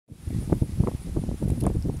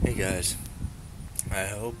Hey guys, I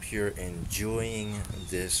hope you're enjoying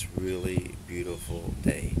this really beautiful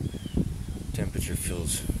day. Temperature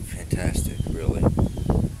feels fantastic, really.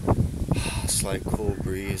 Slight cool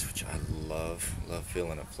breeze, which I love. Love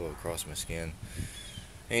feeling it flow across my skin.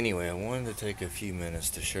 Anyway, I wanted to take a few minutes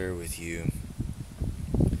to share with you.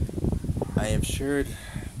 I have shared,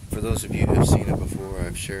 for those of you who have seen it before,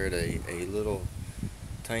 I've shared a little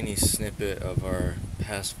tiny snippet of our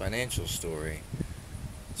past financial story.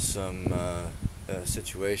 Some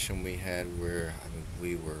situation we had where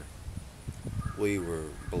we were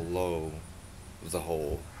below the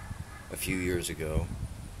hole a few years ago,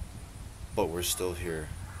 but we're still here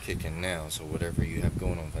kicking now. So whatever you have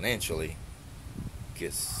going on financially,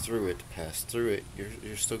 get through it, pass through it.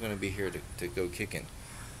 You're still going to be here to go kicking.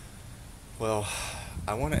 Well,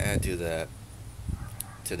 I want to add to that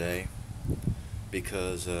today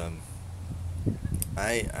because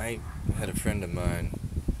I had a friend of mine.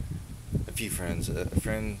 A few friends. A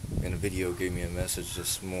friend in a video gave me a message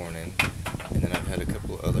this morning, and then I've had a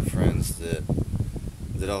couple of other friends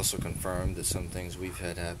that also confirmed that some things we've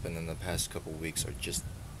had happen in the past couple of weeks are just,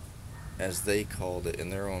 as they called it in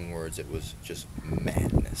their own words, it was just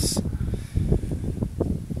madness.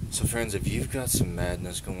 So friends, if you've got some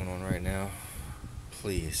madness going on right now,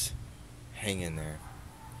 please hang in there.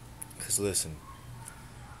 Because listen,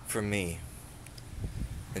 for me,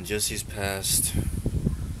 in just these past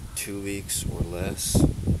 2 weeks or less,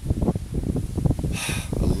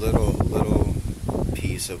 a little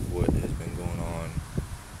piece of what has been going on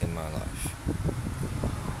in my life.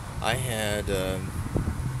 I had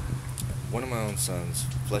one of my own sons,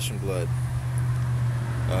 flesh and blood.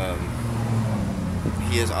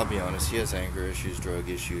 I'll be honest, he has anger issues, drug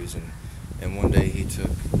issues, and one day he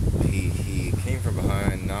came from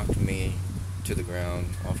behind, knocked me to the ground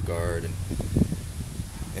off guard,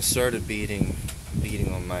 and started beating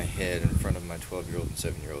on my head in front of my 12-year-old and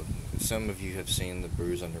 7-year-old. Some of you have seen the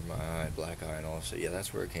bruise under my eye, black eye, and all. So yeah,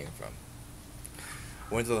 that's where it came from.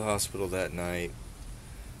 Went to the hospital that night,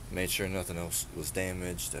 made sure nothing else was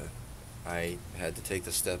damaged. I had to take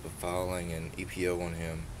the step of filing an EPO on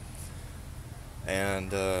him,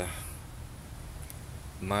 and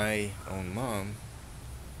my own mom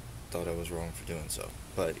thought I was wrong for doing so.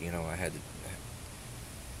 But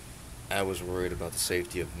I was worried about the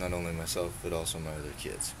safety of not only myself, but also my other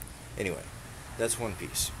kids. Anyway, that's one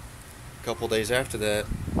piece. A couple days after that,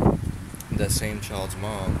 that same child's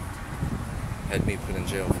mom had me put in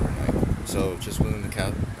jail for a night. So just within the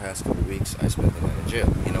past couple weeks, I spent the night in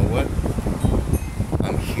jail. You know what?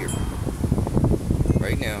 I'm here.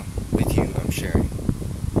 Right now, with you, I'm sharing.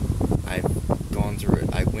 I've gone through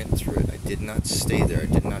it. I went through it. I did not stay there. I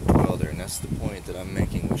did not dwell there. And that's the point that I'm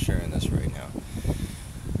making with sharing this right now.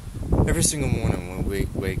 Every single morning when we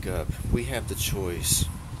wake up, we have the choice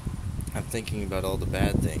of thinking about all the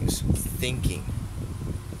bad things, thinking,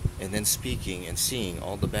 and then speaking and seeing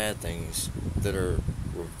all the bad things that are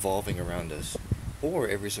revolving around us. Or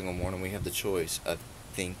every single morning we have the choice of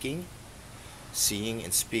thinking, seeing,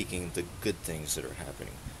 and speaking the good things that are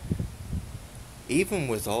happening. Even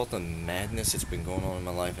with all the madness that's been going on in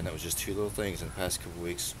my life, and that was just two little things in the past couple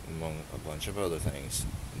weeks among a bunch of other things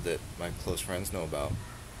that my close friends know about,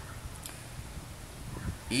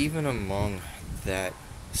 even among that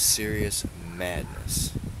serious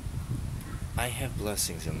madness, I have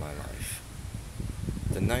blessings in my life.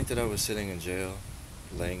 The night that I was sitting in jail,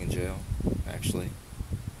 laying in jail, actually,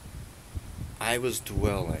 I was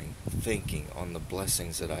dwelling, thinking on the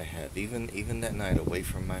blessings that I have. Even that night, away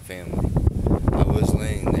from my family, I was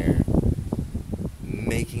laying there,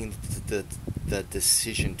 making the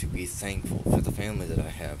decision to be thankful for the family that I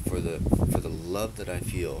have, for the love that I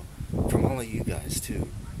feel from all of you guys too.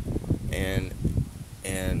 And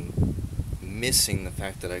missing the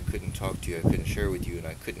fact that I couldn't talk to you, I couldn't share with you, and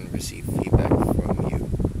I couldn't receive feedback from you.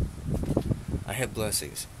 I have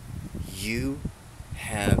blessings. You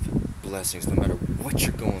have blessings no matter what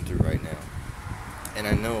you're going through right now. And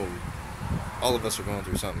I know all of us are going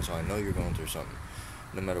through something, so I know you're going through something.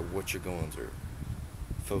 No matter what you're going through,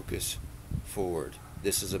 focus forward.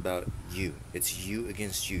 This is about you. It's you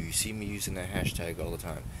against you. You see me using that hashtag all the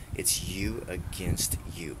time. It's you against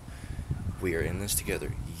you. We are in this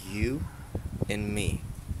together. You and me.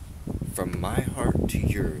 From my heart to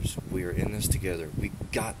yours, we are in this together. We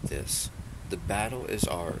got this. The battle is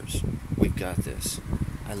ours. We've got this.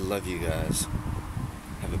 I love you guys.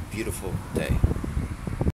 Have a beautiful day.